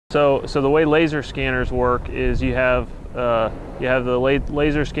So the way laser scanners work is you have the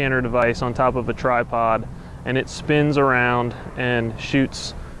laser scanner device on top of a tripod, and it spins around and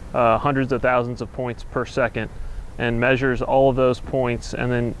shoots hundreds of thousands of points per second and measures all of those points, and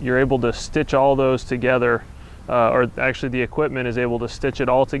then you're able to stitch all those together, or actually the equipment is able to stitch it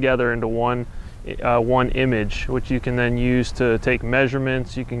all together into one image, which you can then use to take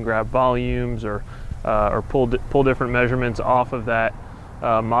measurements. You can grab volumes or pull different measurements off of that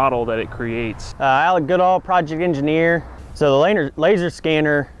model that it creates. Alec Goodall, project engineer. So the laser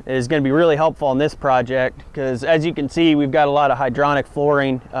scanner is going to be really helpful in this project because, as you can see, we've got a lot of hydronic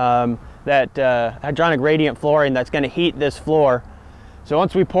flooring, hydronic radiant flooring that's going to heat this floor. So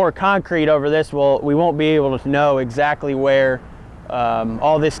once we pour concrete over this, we won't be able to know exactly where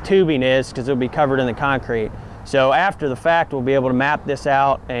all this tubing is because it'll be covered in the concrete. So after the fact, we'll be able to map this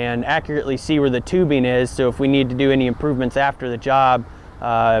out and accurately see where the tubing is. So if we need to do any improvements after the job,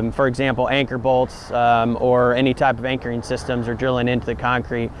 for example, anchor bolts or any type of anchoring systems or drilling into the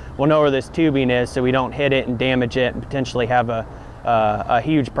concrete, we'll know where this tubing is so we don't hit it and damage it and potentially have a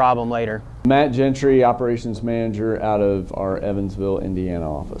huge problem later. Matt Gentry, operations manager out of our Evansville, Indiana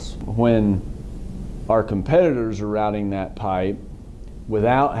office. When our competitors are routing that pipe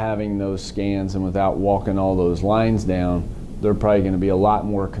without having those scans and without walking all those lines down, they're probably going to be a lot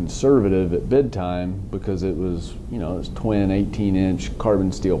more conservative at bid time because it was, it's twin 18-inch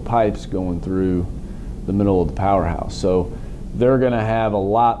carbon steel pipes going through the middle of the powerhouse. So they're going to have a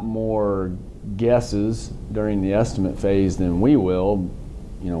lot more guesses during the estimate phase than we will.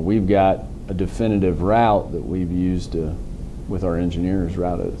 We've got a definitive route that we've used with our engineers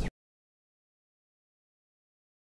routed it through.